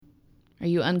Are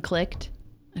you unclicked?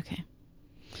 Okay.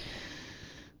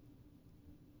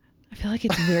 I feel like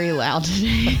it's very loud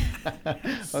today.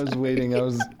 I was waiting. I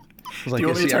was like, Do you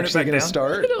want me to turn it back going to down?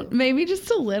 start? Maybe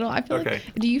just a little. I feel Okay.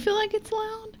 like. Do you feel like it's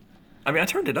loud? I mean, I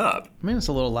turned it up. I mean, it's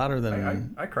a little louder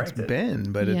than I cranked it's it.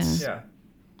 been, but Yeah. it's... Yeah.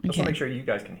 Just Okay. want to make sure you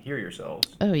guys can hear yourselves.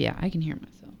 Oh yeah, I can hear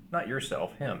myself. Not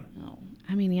yourself, him. Oh,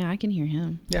 I mean, yeah, I can hear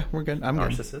him. Yeah, we're good. I'm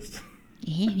good. Narcissist.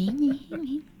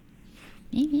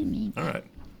 All right.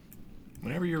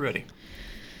 Whenever you're ready.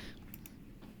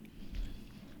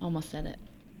 Almost said it.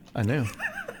 I know.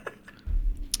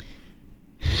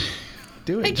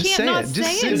 Do it. I Just can't say not it.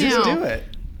 Just say it just now. do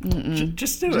it.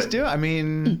 Just do it. Just do it. I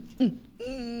mean,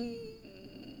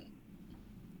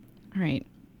 All right.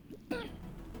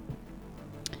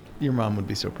 your mom would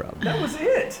be so proud. That was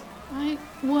it.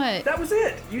 What? That was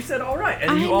it. You said all right,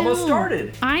 and I you almost know.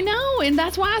 started. I know, and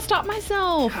that's why I stopped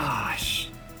myself. Gosh.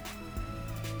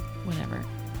 Whatever.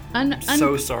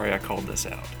 So sorry I called this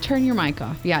out. Turn your mic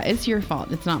off. Yeah, it's your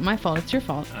fault. It's not my fault. It's your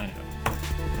fault. I know.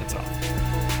 That's all.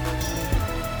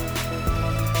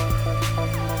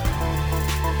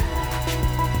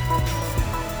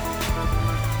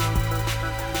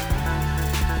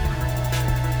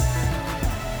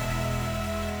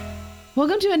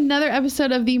 Welcome to another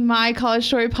episode of the My College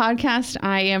Story podcast.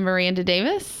 I am Miranda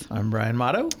Davis, I'm Brian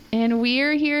Motto. and we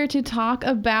are here to talk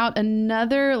about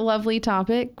another lovely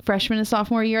topic, freshman and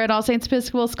sophomore year at All Saints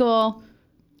Episcopal School.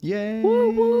 Yay.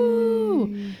 Woo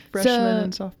woo. Freshman So-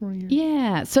 and sophomore year.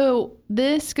 Yeah, so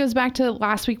this goes back to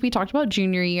last week. We talked about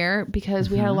junior year because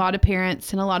we had a lot of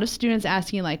parents and a lot of students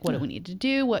asking, like, what do we need to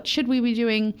do? What should we be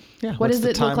doing? Yeah, What what's does the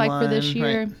it look like for this timeline?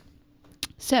 year? Right.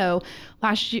 So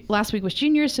last week was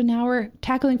junior, so now we're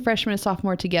tackling freshman and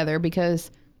sophomore together because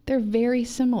they're very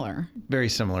similar. Very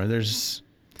similar.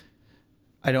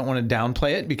 I don't want to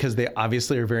downplay it because they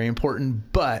obviously are very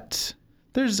important, but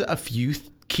there's a few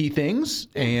key things,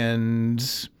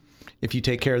 and if you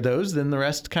take care of those, then the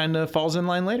rest kind of falls in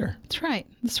line later. That's right.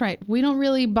 That's right. We don't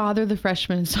really bother the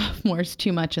freshmen and sophomores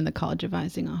too much in the college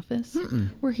advising office.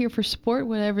 We're here for support,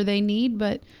 whatever they need,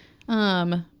 but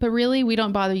really we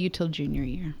don't bother you till junior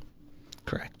year.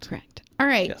 Correct. Correct. All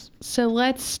right. Yes. So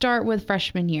let's start with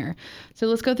freshman year. So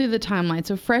let's go through the timeline.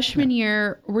 So freshman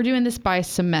year, we're doing this by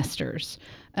semesters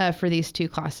for these two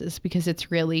classes because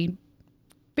it's really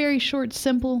very short,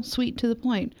 simple, sweet, to the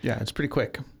point. Yeah, it's pretty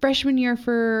quick. Freshman year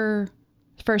for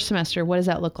first semester, what does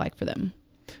that look like for them?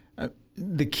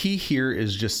 The key here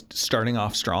is just starting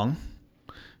off strong.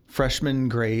 Freshman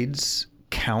grades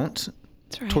count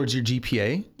That's right. towards your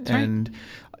GPA. right. And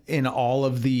in all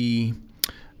of the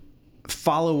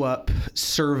follow-up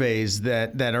surveys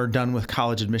that are done with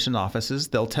college admission offices,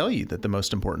 they'll tell you that the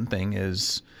most important thing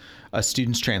is a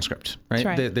student's transcript, right?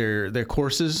 That's right. Their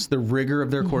courses, the rigor of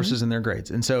their courses and their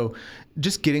grades. And so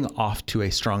just getting off to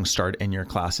a strong start in your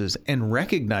classes and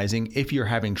recognizing if you're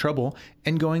having trouble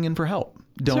and going in for help.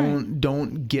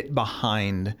 Don't get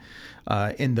behind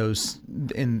in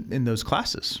those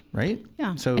classes, right?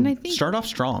 Yeah. So And I think- start off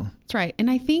strong. That's right. And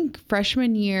I think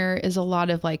freshman year is a lot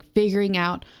of like figuring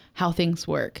out how things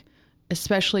work,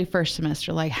 especially first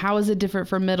semester. Like, how is it different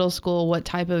from middle school? What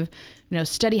type of,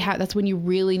 study that's when you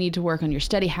really need to work on your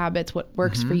study habits, what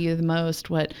works for you the most,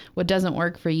 what doesn't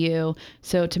work for you.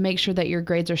 So to make sure that your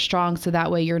grades are strong, so that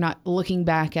way you're not looking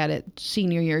back at it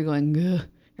senior year going, ugh,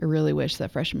 I really wish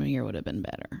that freshman year would have been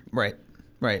better. Right.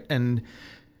 And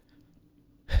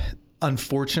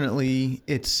unfortunately,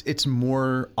 it's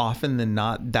more often than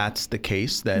not that's the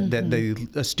case that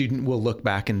a student will look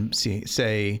back and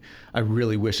say, I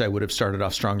really wish I would have started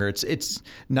off stronger. It's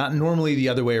not normally the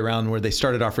other way around where they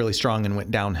started off really strong and went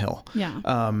downhill. Yeah.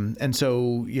 And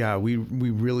so we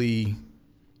really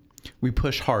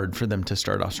push hard for them to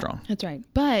start off strong. That's right.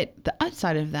 But the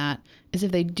upside of that is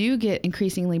if they do get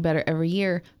increasingly better every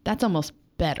year, that's almost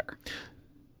better.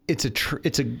 It's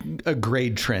a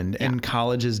grade trend, and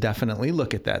colleges definitely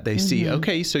look at that. They see,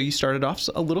 okay, so you started off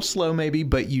a little slow maybe,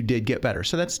 but you did get better.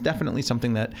 So that's definitely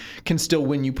something that can still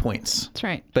win you points. That's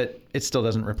right. But it still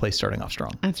doesn't replace starting off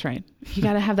strong. That's right. You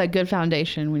got to have that good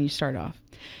foundation when you start off.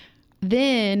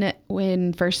 Then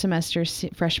when first semester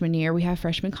freshman year, we have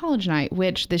freshman college night,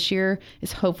 which this year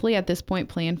is hopefully at this point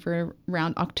planned for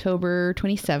around October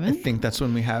 27th. I think that's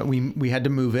when we had to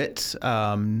move it So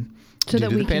due that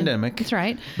to we the can- pandemic. That's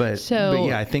right. But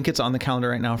yeah, I think it's on the calendar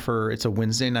right now it's a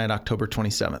Wednesday night, October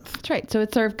 27th. That's right. So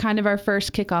it's our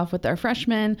first kickoff with our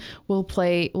freshmen. We'll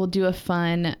do a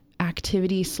fun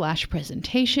activity /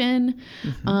 presentation.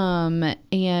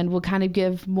 And we'll kind of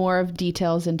give more of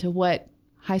details into what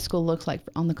high school looks like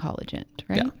on the college end,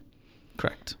 right? Yeah,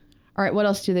 correct. All right. What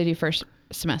else do they do first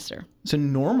semester? So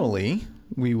normally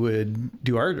we would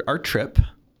do our trip.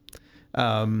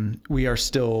 We are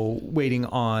still waiting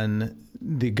on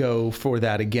the go for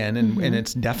that again. And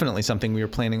it's definitely something we were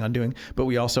planning on doing, but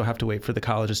we also have to wait for the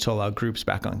colleges to allow groups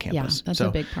back on campus. Yeah, that's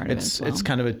a big part of it as well. It's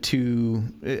kind of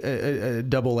a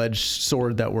double-edged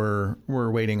sword that we're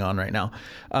waiting on right now.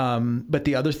 But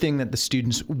the other thing that the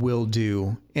students will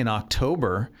do in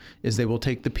October is they will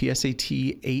take the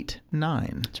PSAT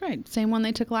 8-9. That's right. Same one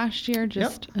they took last year,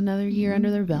 just another year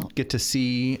under their belt. Get to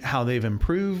see how they've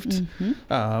improved.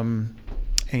 And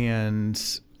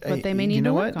what they may need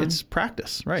to work on. It's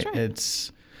practice, right? Right.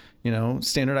 It's,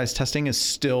 standardized testing is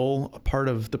still a part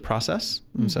of the process.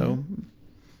 And so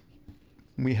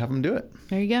we have them do it.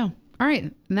 There you go. All right.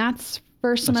 And that's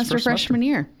first semester freshman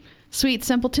year. Sweet,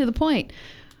 simple, to the point.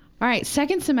 All right.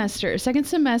 Second semester. Second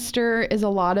semester is a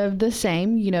lot of the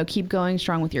same, keep going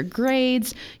strong with your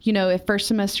grades. If first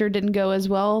semester didn't go as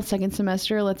well, second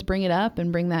semester, let's bring it up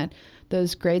and bring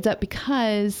those grades up,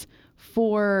 because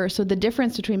so the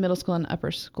difference between middle school and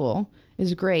upper school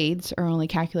is grades are only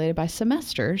calculated by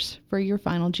semesters for your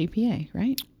final GPA,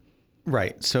 right?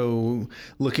 Right. So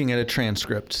looking at a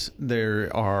transcript,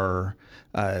 there are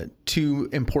 2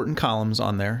 important columns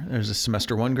on there. There's a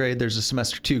semester 1 grade. There's a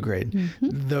semester 2 grade.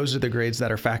 Those are the grades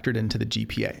that are factored into the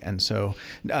GPA. And so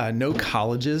no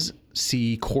colleges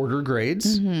see quarter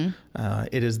grades.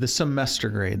 It is the semester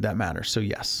grade that matters. So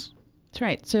yes. That's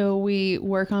right. So we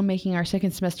work on making our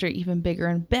second semester even bigger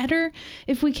and better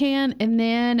if we can. And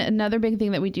then another big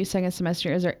thing that we do second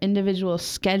semester is our individual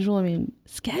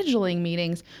scheduling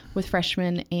meetings with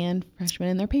freshmen and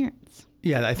their parents.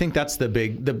 Yeah, I think that's the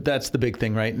big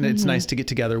thing, right? And it's nice to get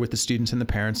together with the students and the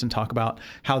parents and talk about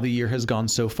how the year has gone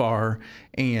so far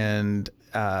and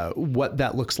what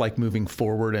that looks like moving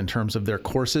forward in terms of their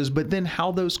courses, but then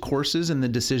how those courses and the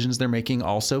decisions they're making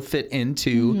also fit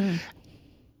into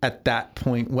at that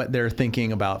point what they're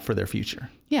thinking about for their future.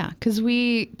 Yeah, because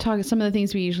some of the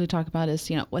things we usually talk about is,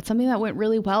 what's something that went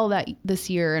really well this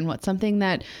year, and what's something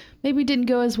that maybe didn't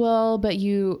go as well, but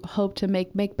you hope to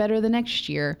make better the next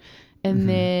year. And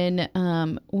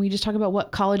then we just talk about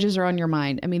what colleges are on your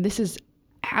mind. I mean, this is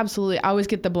absolutely, I always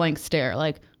get the blank stare.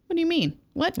 Like, what do you mean?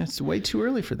 What? That's way too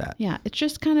early for that. Yeah, it's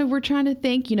just kind of, we're trying to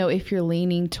think, if you're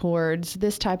leaning towards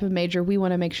this type of major, we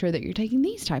want to make sure that you're taking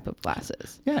these type of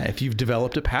classes. Yeah, if you've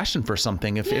developed a passion for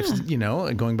something, if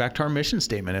going back to our mission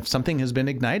statement, if something has been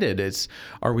ignited,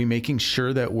 are we making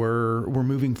sure that we're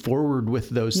moving forward with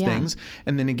those things?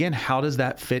 And then again, how does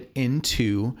that fit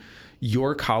into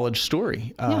your college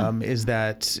story? Is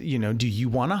that, do you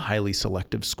want a highly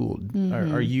selective school?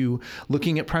 Are you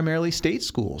looking at primarily state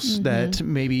schools that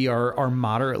maybe are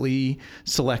moderately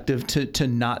selective to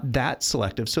not that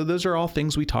selective? So those are all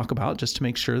things we talk about just to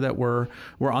make sure that we're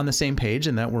on the same page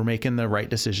and that we're making the right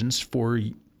decisions for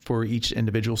each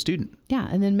individual student. Yeah.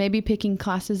 And then maybe picking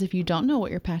classes if you don't know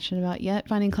what you're passionate about yet,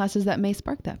 finding classes that may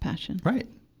spark that passion. Right.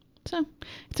 So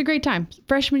it's a great time.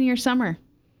 Freshman year, summer.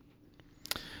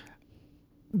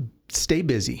 Stay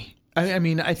busy. I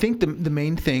mean, I think the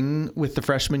main thing with the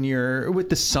freshman year, with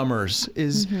the summers,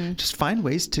 is just find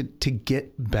ways to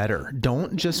get better.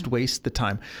 Don't just waste the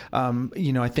time.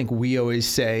 I think we always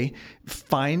say,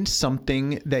 find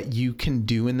something that you can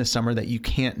do in the summer that you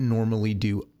can't normally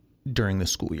do during the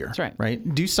school year. That's right.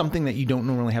 Right? Do something that you don't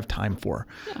normally have time for.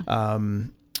 Yeah.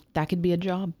 That could be a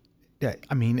job. Yeah,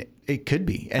 I mean, it could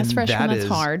be. And as freshmen, that's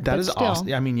hard. That but is still.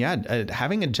 awesome. I mean,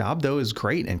 having a job, though, is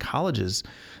great. And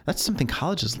that's something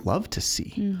colleges love to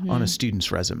see on a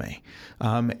student's resume.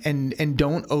 And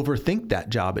don't overthink that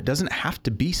job. It doesn't have to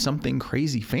be something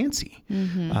crazy fancy.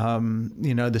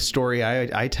 The story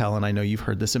I tell, and I know you've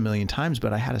heard this a million times,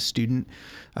 but I had a student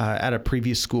at a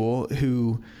previous school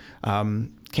who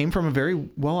came from a very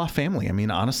well-off family. I mean,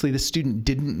 honestly, the student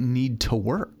didn't need to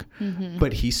work,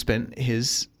 but he spent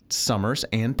his summers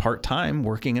and part-time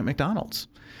working at McDonald's.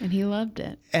 And he loved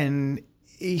it. And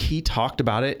he talked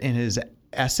about it in his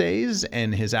essays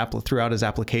and throughout his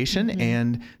application,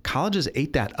 and colleges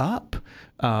ate that up.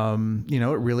 It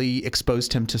really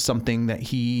exposed him to something that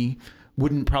he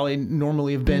wouldn't probably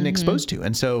normally have been exposed to.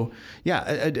 And so,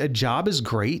 a job is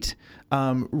great.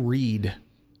 Read.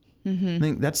 I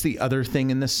think that's the other thing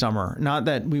in the summer. Not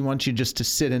that we want you just to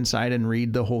sit inside and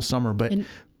read the whole summer, but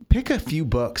pick a few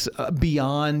books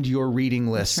beyond your reading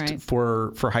list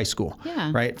for high school,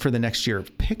 right? For the next year,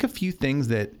 pick a few things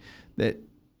that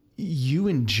you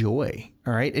enjoy.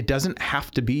 All right. It doesn't have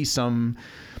to be some,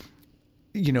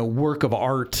 work of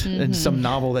art and some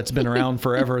novel that's been around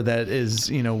forever that is,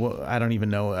 I don't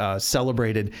even know,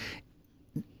 celebrated.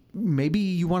 maybe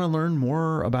you want to learn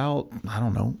more about, I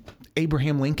don't know,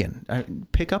 Abraham Lincoln.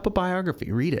 Pick up a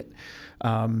biography, read it.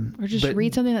 Or just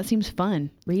read something that seems fun.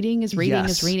 Reading is reading Yes.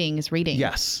 is reading is reading.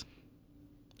 Yes.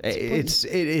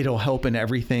 It'll help in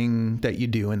everything that you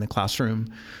do in the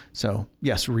classroom. So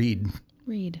yes, read.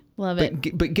 Read. Love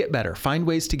it. But get better. Find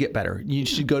ways to get better. You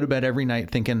should go to bed every night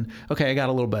thinking, okay, I got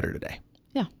a little better today.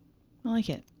 Yeah. I like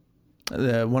it.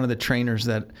 One of the trainers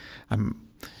that I'm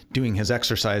doing his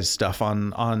exercise stuff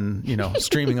on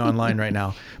streaming online right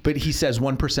now, but he says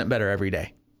 1% better every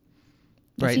day.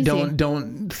 That's Right. easy.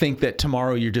 Don't think that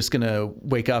tomorrow you're just going to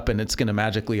wake up and it's going to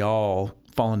magically all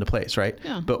fall into place. Right.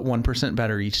 Yeah. But 1%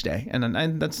 better each day.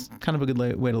 And that's kind of a good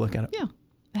way to look at it. Yeah.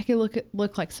 That could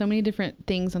look like so many different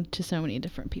things to so many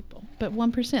different people. But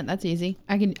 1%, that's easy.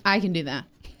 I can do that.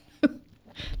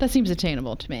 That seems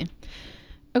attainable to me.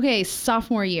 Okay,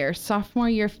 sophomore year,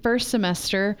 first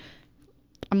semester.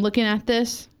 I'm looking at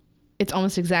this. It's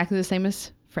almost exactly the same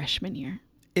as freshman year.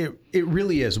 It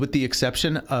really is, with the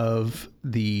exception of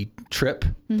the trip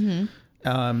and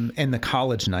the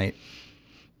college night,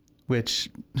 which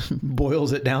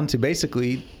boils it down to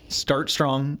basically start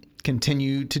strong,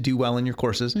 continue to do well in your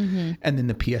courses, and then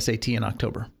the PSAT in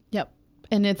October. Yep.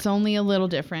 And it's only a little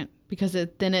different because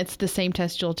then it's the same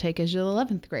test you'll take as your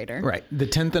 11th grader. Right. The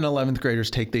 10th and 11th graders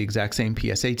take the exact same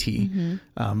PSAT.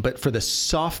 But for the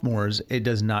sophomores, it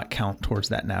does not count towards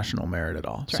that national merit at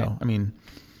all. That's So, right. I mean,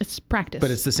 It's practice.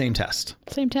 but it's the same test.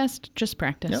 Same test, just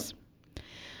practice. Yep.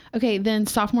 Okay, then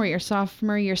sophomore year,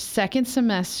 second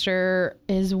semester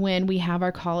is when we have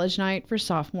our college night for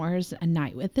sophomores, a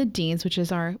night with the deans, which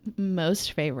is our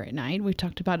most favorite night. We've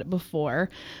talked about it before.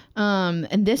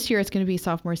 And this year it's going to be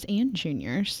sophomores and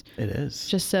juniors. It is.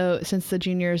 Just so, since the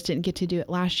juniors didn't get to do it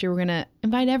last year, we're going to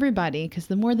invite everybody because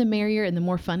the more the merrier and the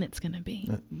more fun it's going to be.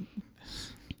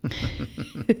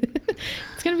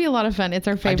 It's going to be a lot of fun. It's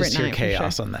our I favorite just hear night.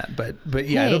 chaos for sure. on that. But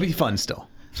yeah, Hey. it'll be fun still.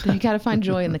 You got to find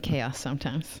joy in the chaos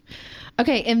sometimes.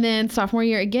 Okay, and then sophomore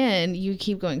year again, you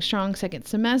keep going strong. Second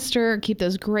semester, keep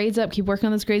those grades up, keep working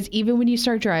on those grades, even when you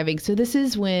start driving. So this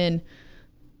is when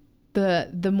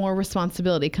the more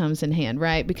responsibility comes in hand,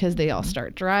 right? Because they all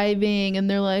start driving and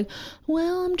they're like,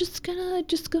 well, I'm just gonna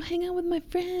go hang out with my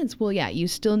friends. Well, yeah, you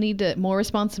still need to. More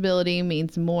responsibility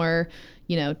means more,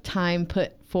 time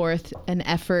put forth and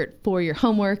effort for your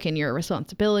homework and your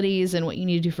responsibilities and what you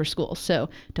need to do for school. So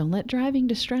don't let driving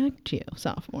distract you,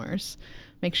 sophomores.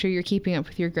 Make sure you're keeping up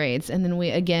with your grades. And then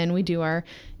we do our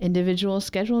individual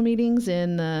schedule meetings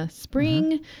in the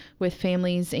spring with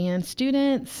families and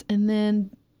students. And then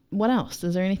what else?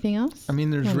 Is there anything else? I mean,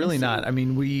 there's I'm really missing? not. I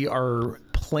mean, we are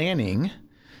planning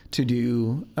to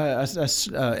do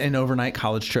an overnight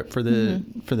college trip for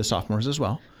the sophomores as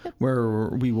well, where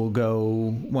we will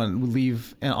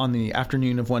leave on the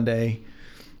afternoon of one day,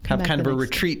 have kind of a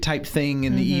retreat type thing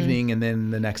in the evening, and then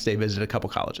the next day visit a couple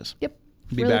colleges. Yep.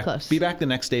 Be really back. close. Be back the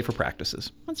next day for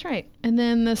practices. That's right. And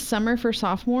then the summer for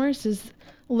sophomores is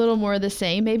a little more of the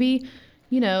same. Maybe,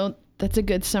 that's a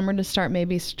good summer to start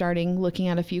looking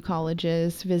at a few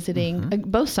colleges, visiting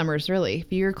both summers, really.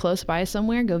 If you're close by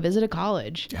somewhere, go visit a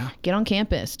college. Yeah. Get on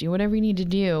campus. Do whatever you need to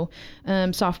do.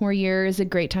 Sophomore year is a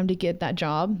great time to get that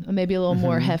job, maybe a little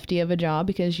more hefty of a job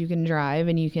because you can drive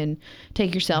and you can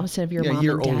take yourself instead of your mom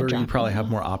you're and dad older. You dropping probably you have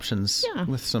off. more options Yeah.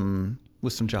 with some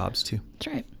jobs too. That's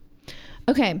right.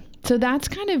 Okay, so that's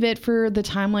kind of it for the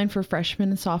timeline for freshman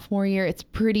and sophomore year. It's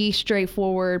pretty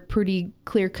straightforward, pretty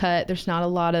clear cut. There's not a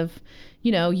lot of,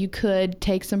 you could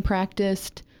take some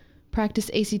practice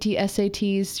ACT,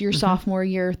 SATs your sophomore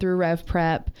year through Rev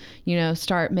Prep,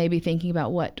 start maybe thinking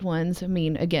about what ones. I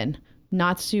mean, again,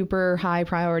 not super high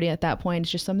priority at that point.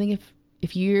 It's just something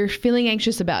if you're feeling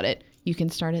anxious about it, you can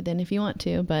start it then if you want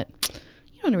to, but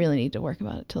you don't really need to work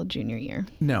about it till junior year.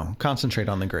 No, concentrate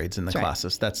on the grades in the right.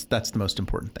 classes. That's the most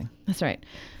important thing. That's right.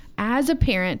 As a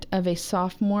parent of a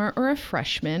sophomore or a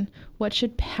freshman,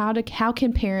 how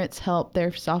can parents help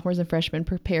their sophomores and freshmen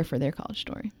prepare for their college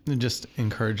story? And just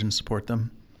encourage and support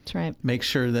them. That's right. Make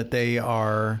sure that they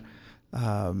are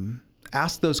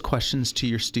ask those questions to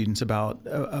your students about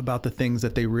the things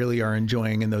that they really are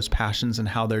enjoying and those passions and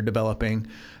how they're developing,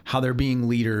 how they're being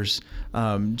leaders,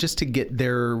 just to get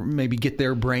their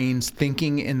brains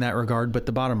thinking in that regard. But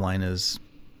the bottom line is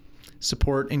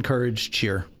support, encourage,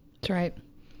 cheer. That's right.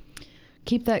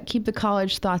 Keep the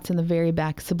college thoughts in the very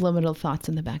back, subliminal thoughts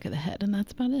in the back of the head, and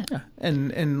that's about it. Yeah.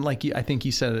 And like I think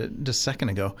you said it just a second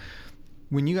ago,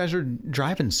 when you guys are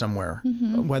driving somewhere,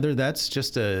 whether that's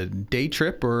just a day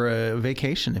trip or a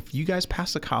vacation, if you guys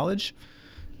pass a college,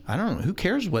 I don't know, who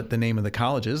cares what the name of the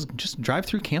college is? Just drive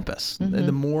through campus.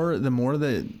 The more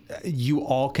that you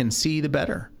all can see, the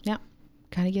better. Yeah.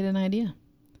 Kind of get an idea.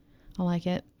 I like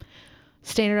it.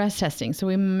 Standardized testing. So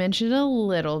we mentioned a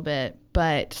little bit,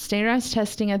 but standardized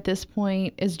testing at this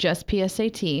point is just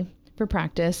PSAT for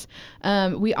practice.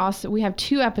 We have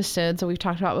 2 episodes that we've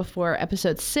talked about before.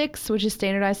 Episode 6, which is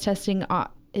standardized testing.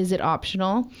 Is it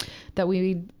optional? That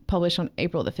we published on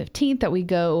April the 15th, that we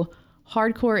go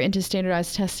hardcore into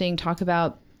standardized testing, talk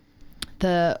about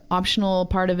the optional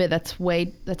part of it.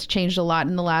 That's changed a lot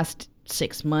in the last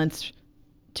 6 months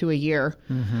to a year.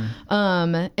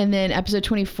 And then episode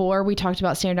 24, we talked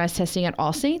about standardized testing at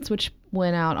All Saints, which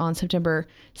went out on September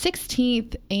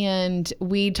 16th. And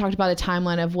we talked about a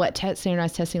timeline of what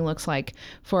standardized testing looks like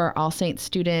for our All Saints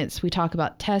students. We talk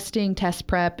about testing, test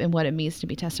prep, and what it means to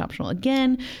be test optional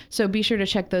again. So be sure to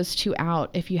check those 2 out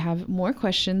if you have more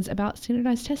questions about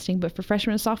standardized testing. But for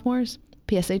freshmen and sophomores,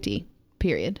 PSAT,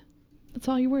 period. That's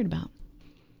all you're worried about.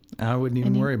 I wouldn't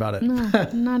even worry about it. No,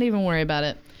 not even worry about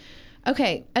it.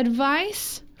 Okay,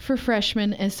 advice for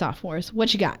freshmen and sophomores.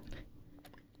 What you got?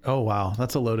 Oh, wow.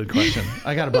 That's a loaded question.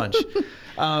 I got a bunch.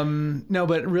 No,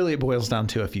 but really it boils down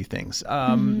to a few things.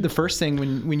 The first thing,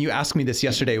 when you asked me this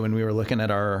yesterday when we were looking at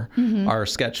our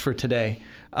sketch for today,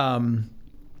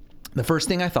 the first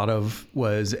thing I thought of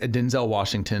was a Denzel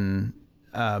Washington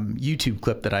YouTube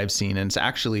clip that I've seen. And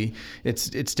it's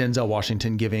Denzel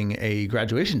Washington giving a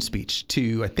graduation speech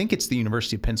to, I think it's the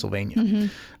University of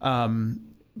Pennsylvania.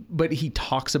 But he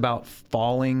talks about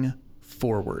falling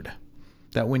forward,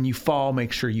 that when you fall,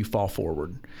 make sure you fall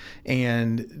forward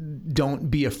and don't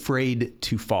be afraid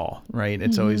to fall, right?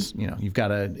 It's always,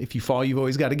 if you fall, you've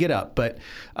always got to get up. But,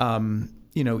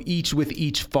 with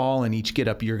each fall and each get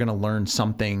up, you're going to learn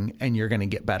something and you're going to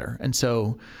get better. And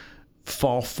so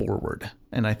fall forward.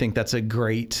 And I think that's a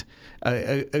great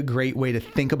way to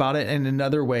think about it. And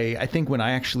another way, I think when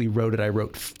I actually wrote it, I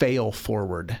wrote fail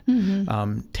forward.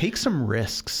 Take some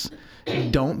risks.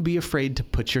 Don't be afraid to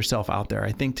put yourself out there.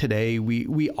 I think today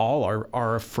we all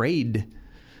are afraid,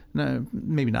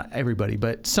 maybe not everybody,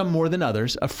 but some more than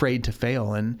others, afraid to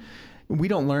fail. And we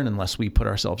don't learn unless we put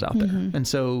ourselves out there. And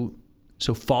so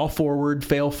fall forward,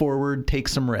 fail forward, take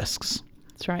some risks.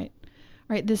 That's right.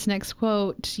 All right, this next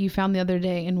quote you found the other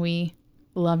day, and we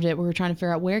loved it. We were trying to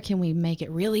figure out where can we make it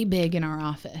really big in our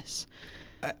office.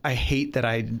 I hate that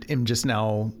I am just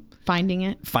now finding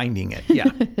it. Yeah.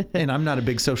 And I'm not a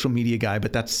big social media guy,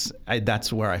 but that's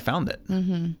where I found it.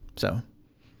 So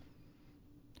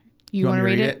you want to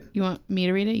read it? You want me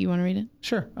to read it? You want to read it?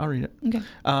 Sure. I'll read it. Okay.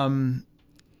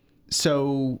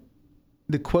 So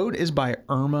the quote is by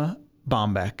Irma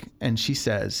Bombeck, and she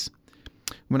says,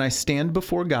 "When I stand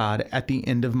before God at the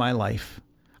end of my life,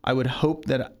 I would hope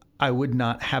that I would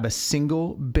not have a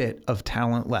single bit of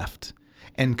talent left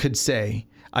and could say,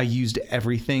 I used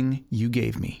everything you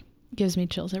gave me." Gives me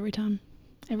chills every time.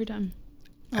 Every time.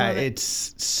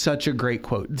 It's such a great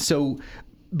quote. So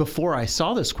before I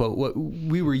saw this quote,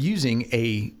 we were using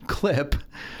a clip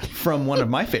from one of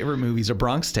my favorite movies, A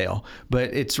Bronx Tale,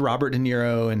 but it's Robert De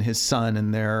Niro and his son,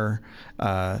 and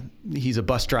he's a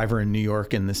bus driver in New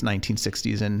York in this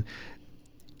 1960s. And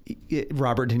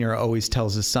Robert De Niro always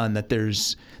tells his son that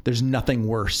there's nothing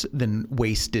worse than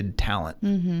wasted talent.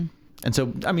 And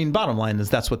so, I mean, bottom line is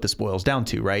that's what this boils down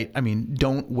to, right? I mean,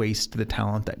 don't waste the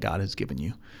talent that God has given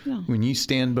you. No. When you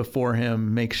stand before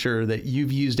him, make sure that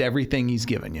you've used everything he's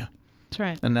given you. That's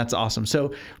right. And that's awesome.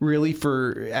 So really,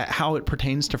 for how it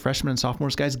pertains to freshmen and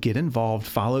sophomores, guys, get involved,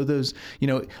 follow those,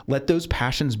 let those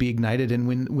passions be ignited. And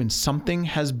when something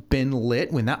has been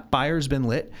lit, when that fire's been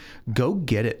lit, go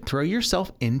get it, throw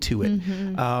yourself into it.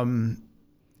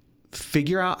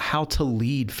 Figure out how to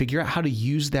lead, figure out how to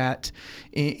use that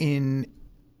in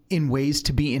ways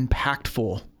to be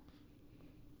impactful.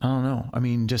 I don't know. I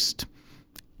mean, just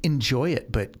enjoy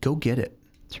it, but go get it.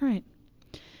 That's right.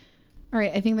 All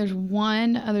right. I think there's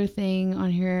one other thing on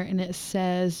here, and it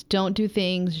says, don't do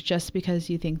things just because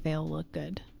you think they'll look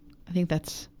good. I think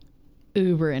that's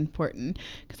uber important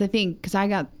because I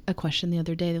got a question the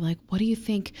other day. They're like, what do you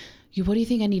think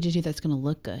I need to do that's going to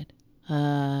look good?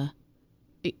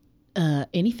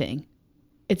 Anything.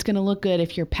 It's going to look good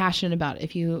if you're passionate about it,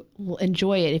 if you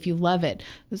enjoy it, if you love it.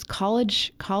 Those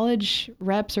college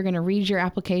reps are going to read your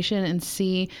application and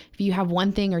see if you have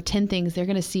one thing or 10 things. They're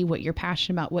going to see what you're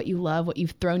passionate about, what you love, what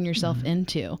you've thrown yourself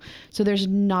into. So there's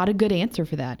not a good answer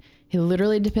for that. It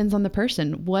literally depends on the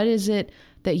person. What is it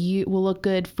that you will look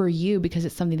good for you because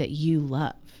it's something that you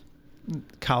love?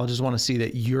 Colleges want to see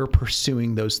that you're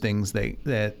pursuing those things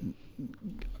that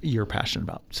you're passionate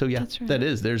about. So yeah, That's right. that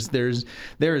is,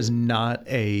 there is not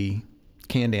a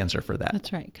canned answer for that.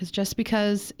 That's right. Because just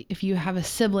because if you have a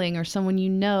sibling or someone you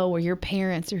know or your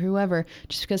parents or whoever,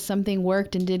 just because something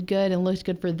worked and did good and looked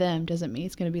good for them doesn't mean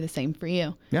it's going to be the same for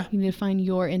you. Yeah. You need to find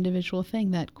your individual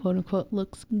thing that quote unquote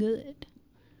looks good.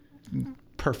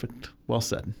 Perfect. Well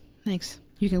said. Thanks.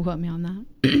 You can quote me on that.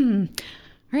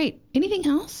 All right. Anything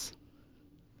else?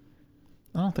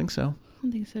 I don't think so. I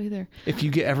don't think so either. If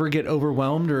you ever get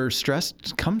overwhelmed or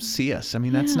stressed, come see us. I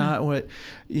mean, that's not what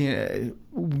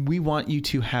we want you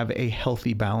to have a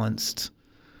healthy, balanced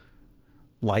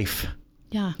life.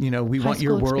 Yeah. We High want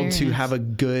your school world to experience. have a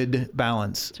good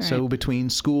balance. That's So right. between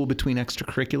school, between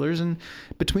extracurriculars, and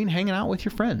between hanging out with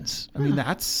your friends. I mean,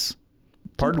 that's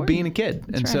part of being a kid.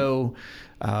 That's and right. so,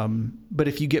 but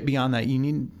if you get beyond that, you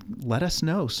need let us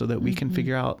know so that we can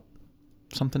figure out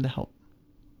something to help.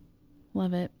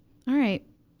 Love it. All right.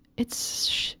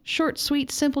 It's short, sweet,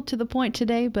 simple, to the point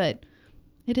today, but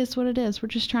it is what it is. We're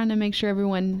just trying to make sure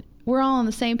we're all on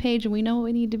the same page and we know what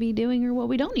we need to be doing or what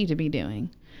we don't need to be doing.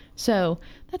 So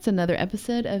that's another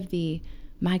episode of the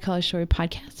My College Story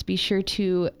podcast. Be sure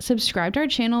to subscribe to our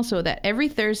channel so that every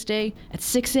Thursday at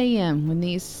 6 a.m. when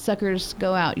these suckers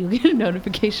go out, you'll get a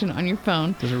notification on your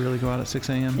phone. Does it really go out at 6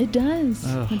 a.m.? It does.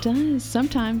 Ugh. It does.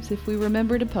 Sometimes if we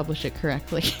remember to publish it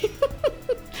correctly.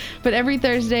 But every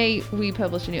Thursday we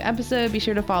publish a new episode. Be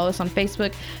sure to follow us on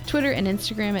Facebook, Twitter, and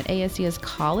Instagram at ASES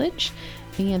College.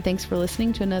 And thanks for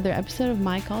listening to another episode of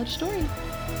My College Story.